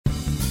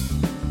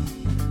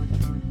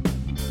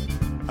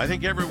I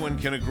think everyone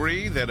can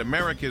agree that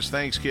America's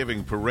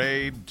Thanksgiving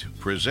Parade,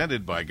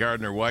 presented by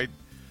Gardner White,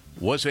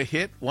 was a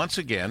hit once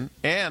again,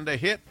 and a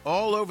hit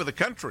all over the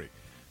country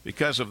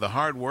because of the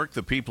hard work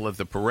the people at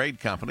the parade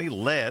company,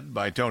 led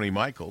by Tony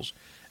Michaels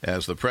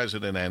as the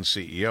president and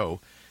CEO,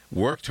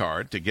 worked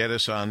hard to get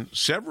us on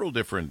several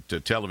different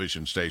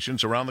television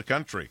stations around the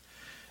country.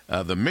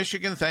 The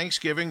Michigan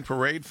Thanksgiving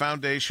Parade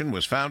Foundation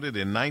was founded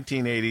in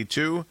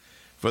 1982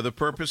 for the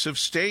purpose of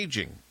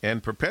staging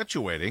and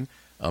perpetuating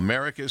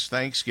America's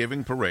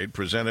Thanksgiving Parade,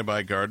 presented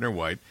by Gardner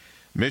White,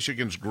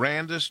 Michigan's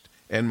grandest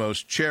and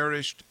most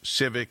cherished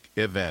civic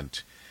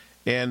event.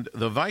 And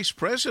the vice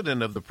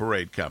president of the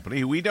parade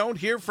company, who we don't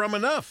hear from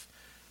enough,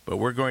 but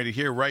we're going to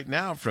hear right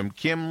now from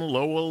Kim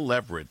Lowell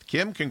Leverett.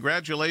 Kim,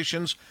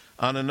 congratulations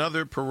on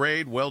another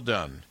parade. Well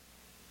done.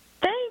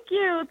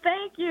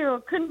 Thank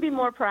you. Couldn't be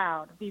more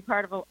proud to be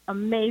part of an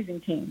amazing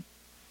team.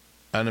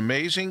 An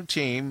amazing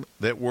team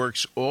that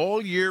works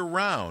all year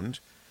round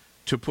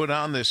to put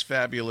on this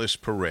fabulous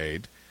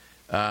parade.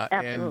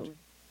 Absolutely.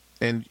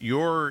 And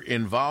your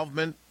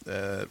involvement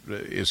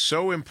is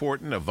so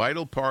important, a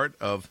vital part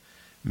of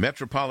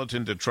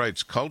Metropolitan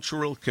Detroit's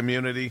cultural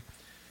community.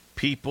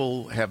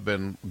 People have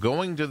been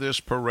going to this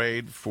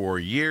parade for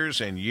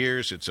years and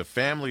years. It's a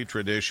family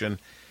tradition,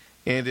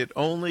 and it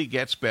only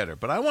gets better.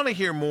 But I want to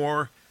hear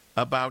more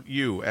about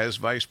you as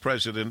vice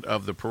president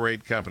of the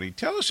parade company.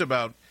 Tell us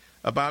about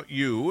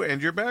you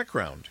and your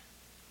background.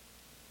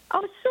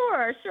 Oh,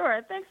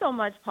 sure. Thanks so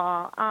much,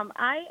 Paul.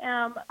 I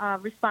am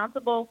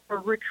responsible for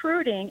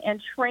recruiting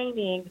and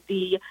training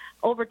the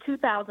over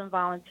 2,000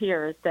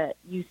 volunteers that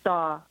you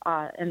saw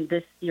in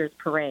this year's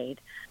parade.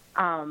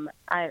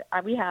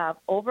 We have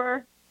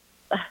over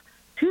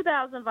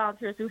 2,000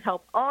 volunteers who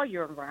help all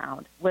year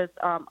round with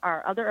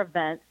our other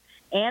events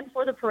and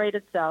for the parade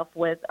itself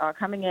with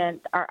coming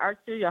in. Our art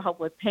studio help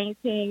with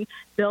painting,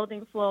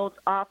 building floats,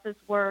 office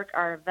work,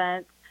 our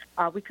events.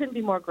 We couldn't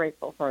be more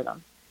grateful for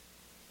them.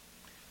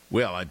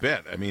 Well, I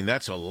bet. I mean,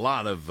 that's a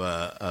lot of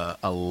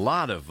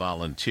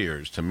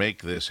volunteers to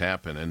make this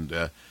happen,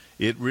 and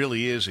it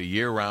really is a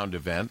year-round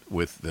event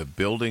with the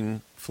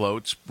building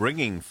floats,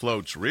 bringing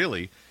floats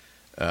really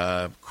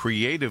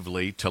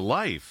creatively to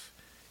life.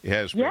 It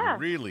has been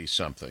really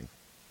something.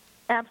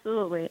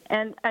 Absolutely.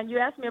 And you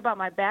asked me about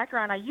my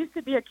background. I used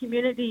to be a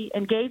community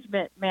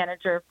engagement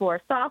manager for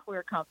a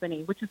software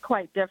company, which is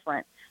quite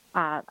different.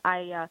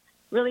 I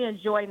really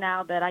enjoy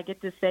now that I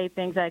get to say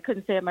things that I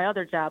couldn't say at my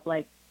other job,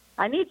 like,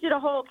 I need you to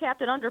hold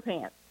Captain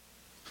Underpants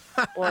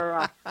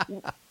or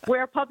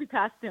wear a puppy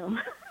costume.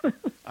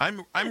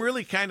 I'm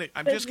really kind of,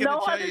 I'm There's just going to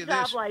no tell other you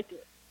job this. like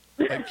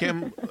it.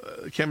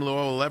 Kim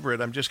Lowell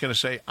Leverett, I'm just going to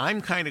say,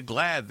 I'm kind of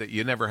glad that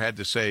you never had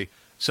to say,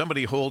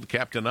 somebody hold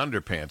Captain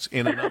Underpants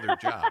in another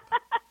job.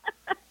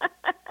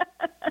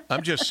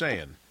 I'm just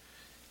saying.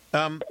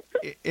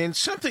 In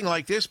something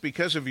like this,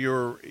 because of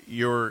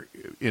your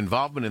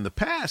involvement in the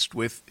past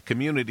with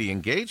community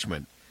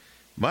engagement,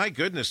 my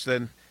goodness,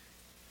 then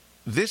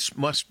this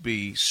must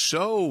be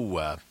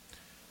so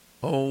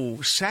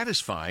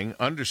satisfying,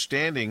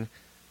 understanding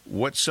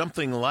what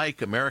something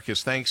like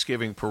America's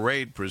Thanksgiving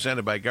Parade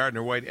presented by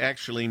Gardner White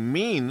actually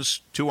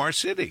means to our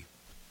city.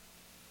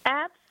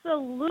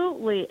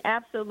 Absolutely.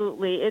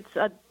 It's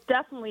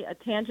definitely a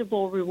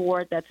tangible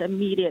reward that's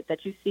immediate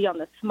that you see on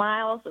the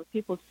smiles of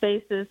people's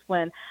faces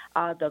when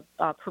the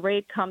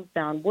parade comes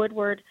down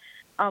Woodward.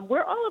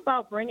 We're all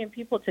about bringing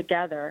people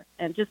together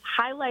and just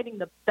highlighting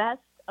the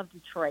best of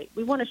Detroit.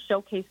 We want to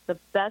showcase the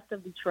best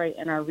of Detroit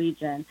in our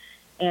region,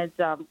 and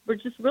we're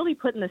just really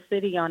putting the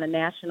city on a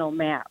national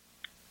map.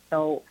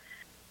 So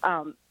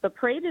the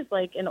parade is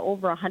like in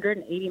over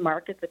 180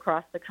 markets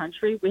across the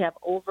country. We have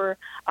over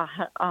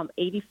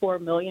 84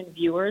 million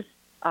viewers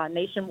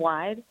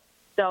nationwide.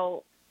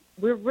 So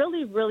we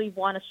really, really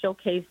want to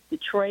showcase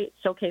Detroit,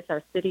 showcase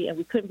our city, and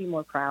we couldn't be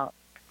more proud.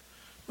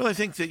 Well, I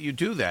think that you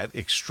do that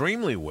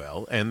extremely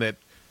well, and that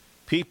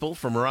people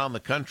from around the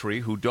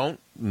country who don't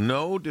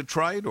know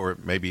Detroit or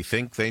maybe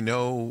think they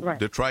know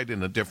Detroit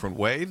in a different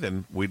way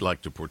than we'd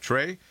like to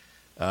portray,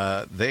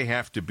 they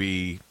have to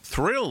be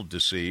thrilled to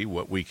see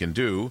what we can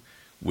do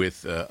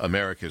with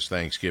America's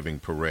Thanksgiving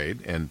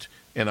Parade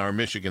and our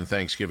Michigan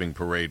Thanksgiving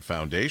Parade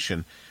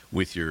Foundation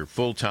with your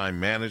full-time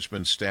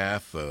management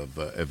staff of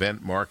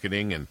event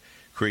marketing and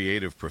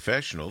creative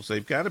professionals.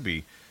 They've got to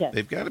be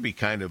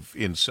kind of,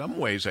 in some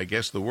ways, I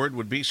guess the word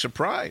would be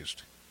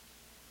surprised.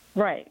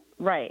 Right.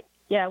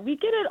 Yeah, we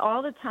get it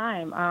all the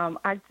time.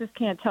 I just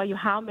can't tell you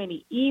how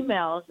many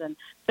emails and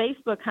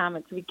Facebook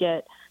comments we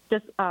get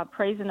just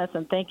praising us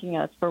and thanking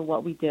us for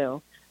what we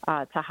do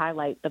to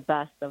highlight the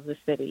best of the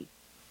city.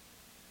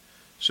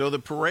 So the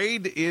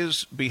parade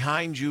is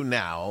behind you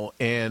now,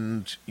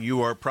 and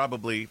you are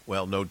probably,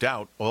 well, no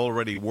doubt,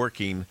 already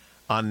working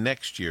on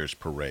next year's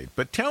parade.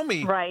 But tell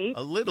me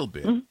a little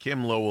bit,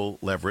 Kim Lowell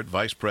Leverett,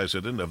 Vice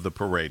President of the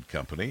Parade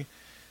Company,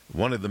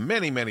 one of the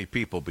many, many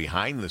people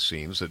behind the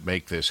scenes that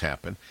make this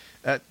happen.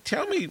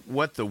 Tell me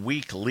what the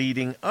week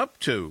leading up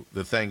to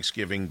the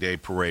Thanksgiving Day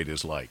Parade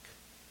is like.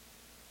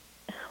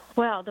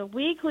 Well, the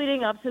week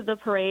leading up to the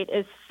parade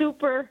is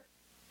super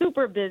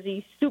super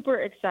busy, super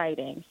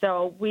exciting.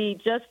 So we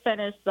just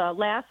finished.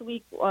 Last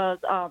week was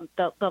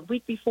the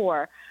week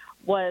before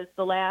was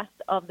the last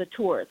of the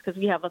tours because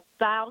we have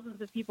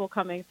thousands of people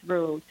coming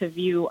through to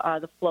view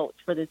the floats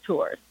for the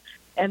tours.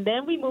 And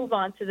then we move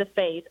on to the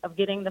phase of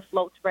getting the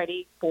floats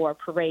ready for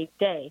parade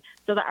day.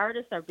 So the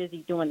artists are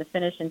busy doing the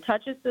finishing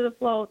touches to the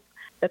floats.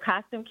 The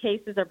costume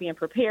cases are being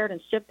prepared and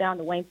shipped down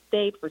to Wayne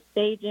State for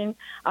staging.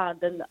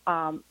 Then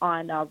on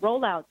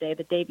rollout day,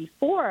 the day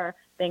before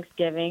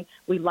Thanksgiving,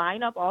 we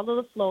line up all of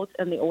the floats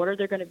in the order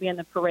they're going to be in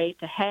the parade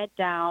to head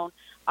down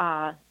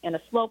in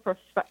a slow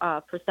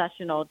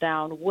processional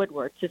down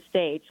Woodward to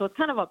stage. So it's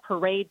kind of a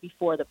parade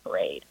before the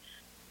parade.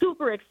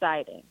 Super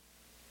exciting.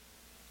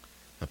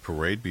 A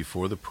parade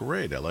before the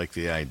parade. I like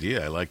the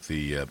idea. I like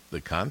the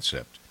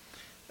concept.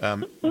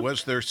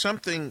 Was there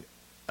something?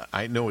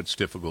 I know it's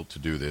difficult to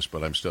do this,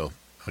 but I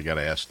got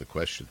to ask the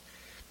question.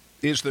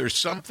 Is there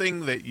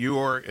something that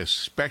you're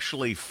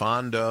especially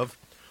fond of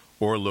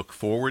or look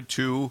forward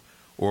to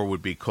or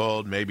would be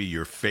called maybe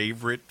your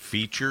favorite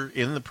feature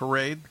in the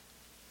parade?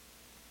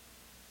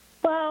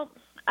 Well,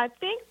 I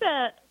think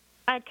that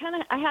I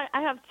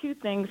have two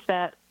things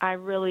that I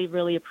really,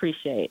 really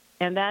appreciate,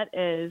 and that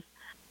is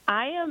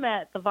I am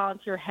at the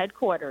volunteer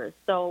headquarters,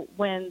 so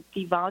when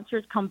the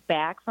volunteers come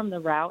back from the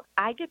route,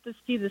 I get to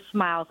see the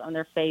smiles on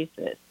their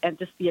faces and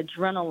just the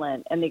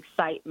adrenaline and the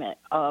excitement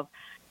of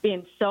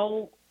being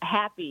so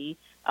happy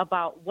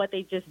about what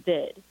they just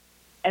did.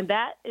 And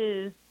that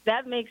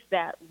makes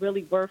that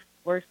really worth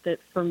it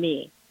for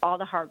me, all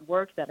the hard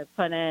work that I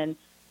put in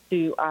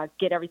to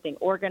get everything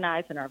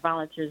organized and our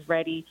volunteers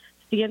ready,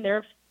 seeing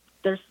their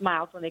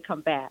smiles when they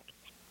come back.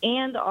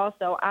 And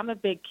also, I'm a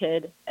big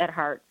kid at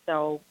heart,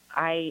 so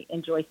I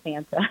enjoy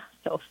Santa.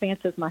 So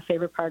Santa's my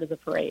favorite part of the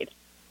parade.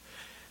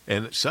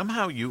 And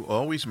somehow you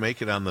always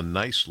make it on the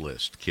nice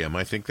list, Kim.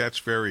 I think that's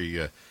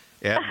very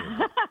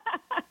admirable.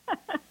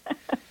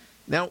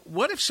 Now,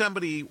 what if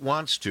somebody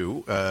wants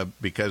to,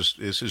 because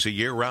this is a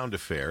year-round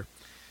affair,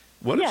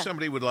 what if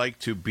somebody would like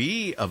to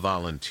be a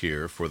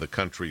volunteer for the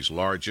country's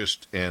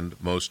largest and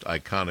most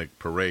iconic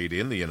parade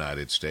in the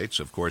United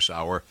States? Of course,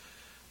 our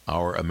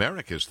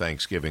America's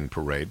Thanksgiving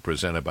Parade,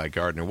 presented by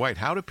Gardner White.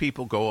 How do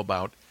people go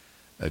about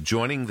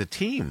joining the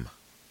team?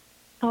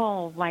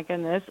 Oh, my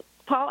goodness.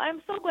 Paul,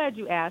 I'm so glad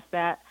you asked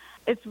that.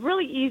 It's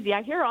really easy.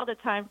 I hear all the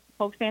time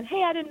folks saying,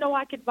 hey, I didn't know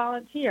I could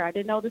volunteer. I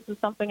didn't know this was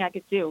something I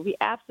could do. We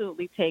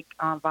absolutely take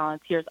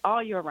volunteers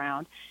all year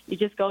round. You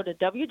just go to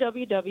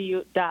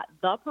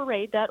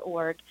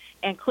www.theparade.org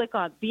and click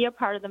on Be a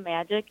Part of the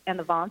Magic, and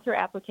the volunteer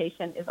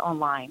application is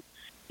online.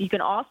 You can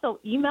also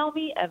email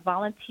me at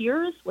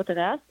volunteers with an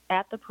S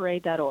at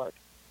theparade.org.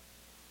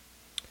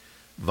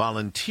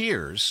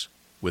 Volunteers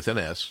with an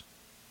S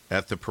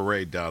at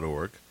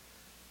theparade.org.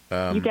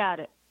 You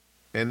got it.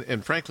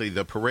 And frankly,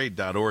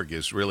 theparade.org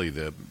is really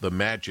the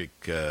magic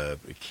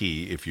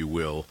key, if you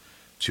will,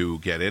 to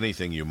get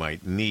anything you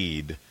might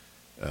need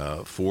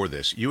for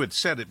this. You had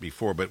said it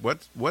before, but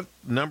what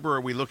number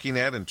are we looking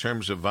at in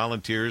terms of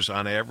volunteers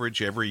on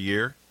average every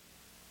year?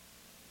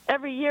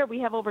 Every year we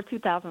have over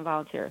 2,000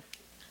 volunteers.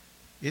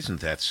 Isn't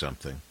that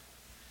something?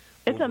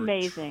 It's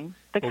amazing.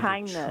 The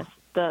kindness,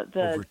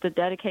 the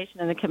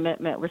dedication, and the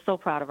commitment. We're so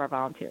proud of our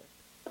volunteers.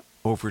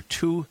 Over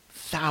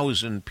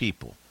 2,000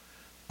 people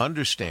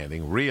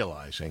understanding,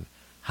 realizing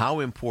how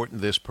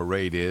important this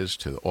parade is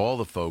to all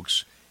the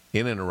folks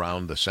in and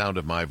around the sound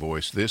of my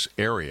voice, this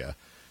area,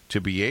 to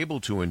be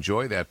able to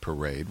enjoy that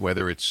parade,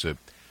 whether it's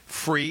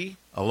free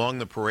along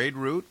the parade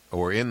route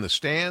or in the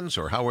stands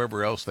or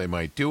however else they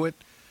might do it.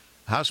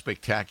 How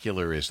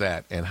spectacular is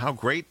that? And how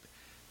great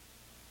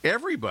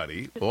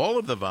everybody, all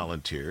of the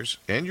volunteers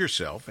and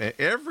yourself,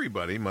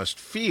 everybody must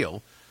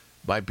feel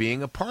by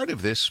being a part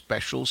of this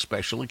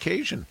special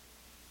occasion.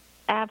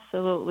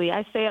 Absolutely.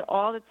 I say it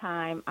all the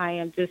time. I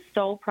am just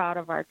so proud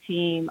of our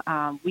team.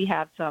 We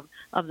have some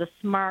of the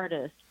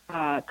smartest,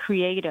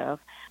 creative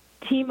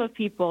team of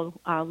people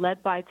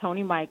led by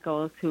Tony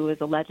Michaels, who is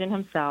a legend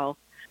himself.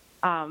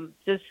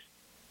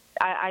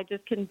 I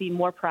just couldn't be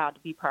more proud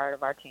to be part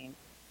of our team.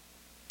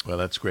 Well,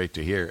 that's great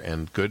to hear,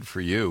 and good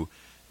for you.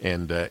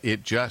 And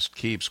it just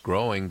keeps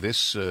growing.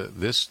 This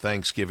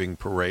Thanksgiving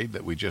parade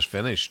that we just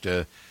finished,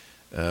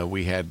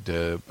 we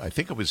had, I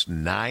think it was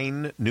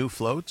 9 new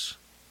floats.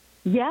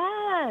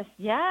 Yes.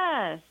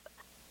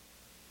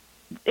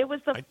 It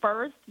was the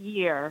first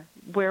year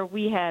where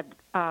we had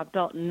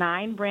built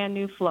 9 brand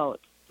new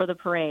floats for the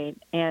parade.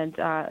 And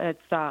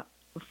it's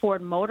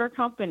Ford Motor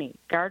Company,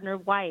 Gardner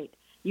White,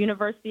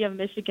 University of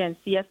Michigan,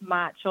 C.S.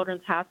 Mott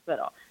Children's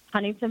Hospital,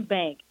 Huntington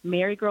Bank,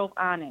 Mary Grove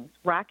Awnings,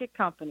 Rocket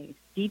Companies,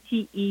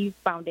 DTE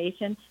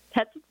Foundation,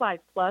 Pet Supplies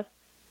Plus,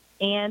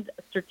 and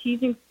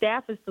Strategic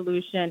Stafford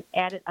Solution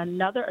added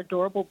another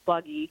adorable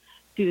buggy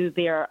to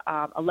their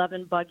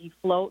 11 buggy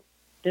float,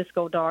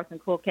 Disco Dogs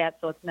and Cool Cats,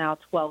 so it's now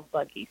 12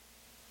 buggies.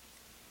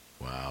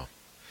 Wow.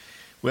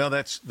 Well,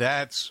 that's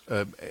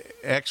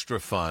extra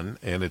fun,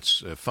 and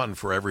it's fun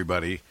for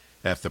everybody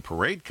at the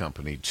parade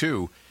company,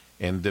 too.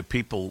 And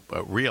people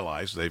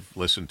realize, they've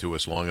listened to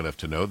us long enough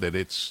to know that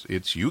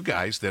it's you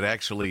guys that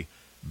actually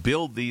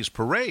build these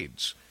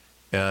parades,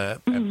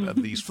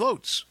 these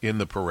floats in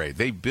the parade.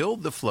 They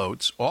build the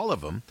floats, all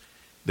of them,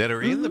 that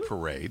are in the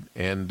parade,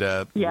 and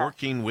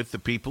working with the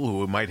people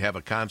who might have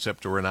a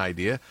concept or an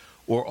idea,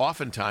 or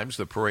oftentimes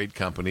the parade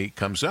company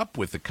comes up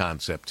with the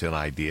concepts and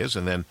ideas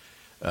and then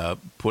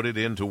put it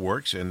into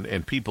works,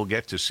 and people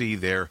get to see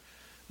their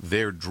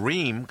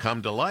dream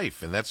come to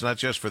life. And that's not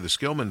just for the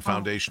Skillman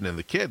Foundation and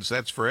the kids.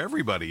 That's for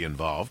everybody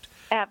involved.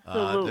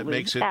 Absolutely. That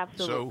makes it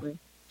Absolutely. so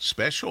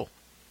special.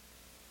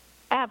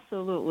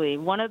 Absolutely.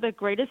 One of the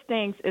greatest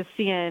things is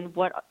seeing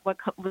what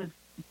was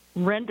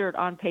rendered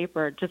on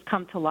paper just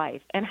come to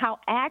life, and how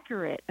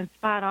accurate and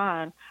spot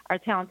on our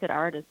talented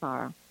artists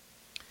are.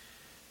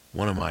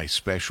 One of my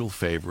special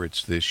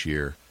favorites this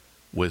year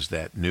was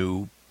that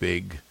new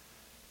big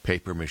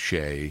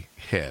papier-mâché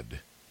head.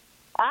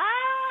 That's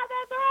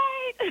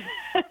right.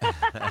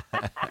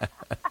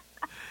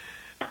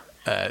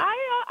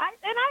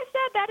 I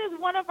said that is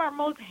one of our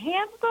most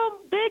handsome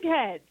big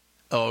heads.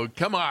 Oh,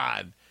 come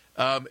on.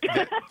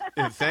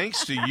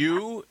 Thanks to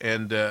you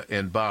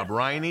and Bob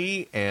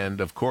Riney and,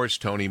 of course,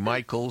 Tony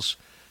Michaels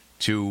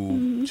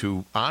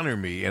to honor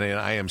me. And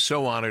I am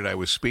so honored. I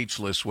was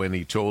speechless when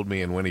he told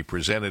me and when he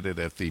presented it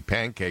at the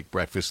pancake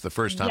breakfast the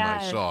first time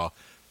I saw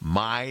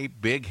my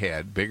big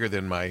head, bigger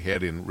than my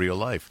head in real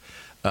life,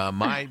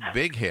 my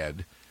big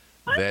head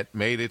that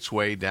made its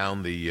way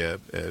down the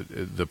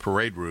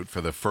parade route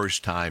for the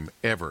first time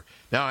ever.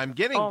 Now, I'm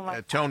getting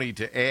Tony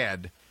to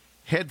add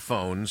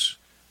headphones,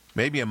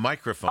 maybe a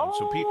microphone,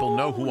 so people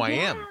know who I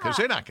am, because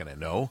they're not going to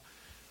know.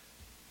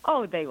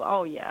 Oh,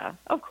 yeah,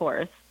 of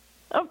course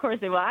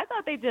they will. I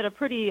thought they did a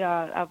pretty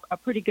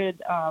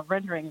good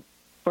rendering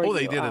for you. Oh,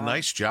 they did a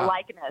nice job.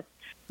 Likeness.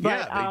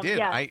 But, yeah, they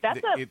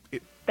did.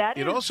 Yeah,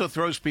 it also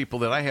throws people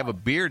that I have a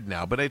beard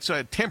now, but it's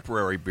a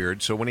temporary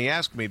beard. So when he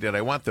asked me, did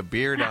I want the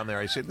beard on there,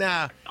 I said,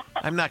 nah,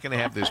 I'm not going to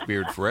have this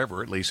beard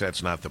forever. At least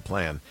that's not the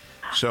plan.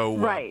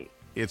 So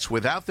it's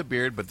without the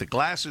beard, but the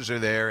glasses are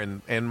there,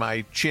 and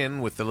my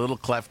chin with the little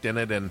cleft in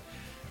it, and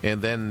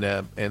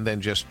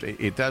then just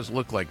it does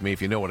look like me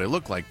if you know what I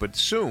look like. But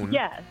soon,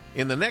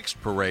 in the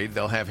next parade,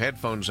 they'll have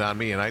headphones on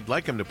me, and I'd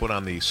like them to put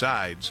on the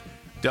sides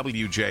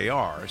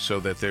WJR so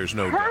that there's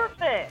no doubt.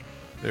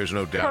 There's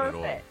no doubt at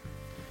all.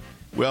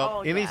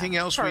 Well, anything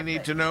else we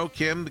need to know,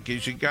 Kim?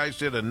 Because you guys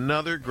did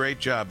another great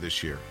job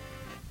this year.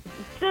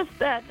 Just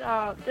that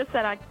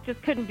I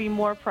just couldn't be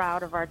more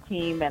proud of our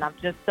team, and I'm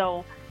just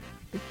so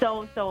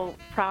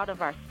proud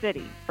of our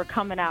city for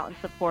coming out and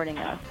supporting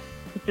us.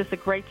 It's just a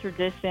great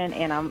tradition,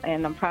 and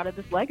I'm proud of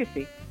this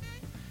legacy.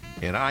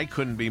 And I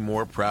couldn't be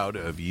more proud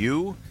of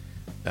you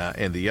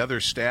and the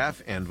other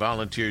staff and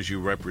volunteers you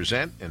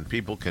represent. And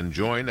people can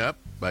join up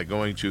by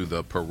going to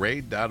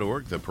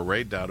theparade.org.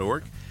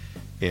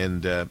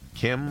 And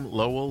Kim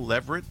Lowell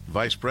Leverett,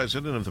 Vice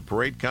President of the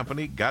Parade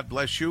Company, God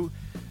bless you,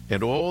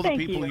 and all the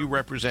people you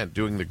represent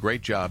doing the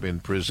great job in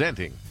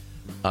presenting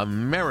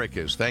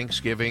America's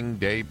Thanksgiving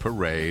Day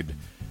Parade,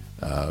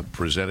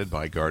 presented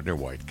by Gardner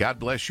White. God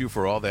bless you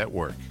for all that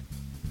work.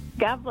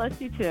 God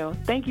bless you, too.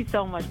 Thank you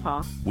so much,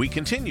 Paul. We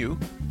continue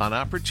on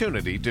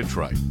Opportunity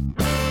Detroit.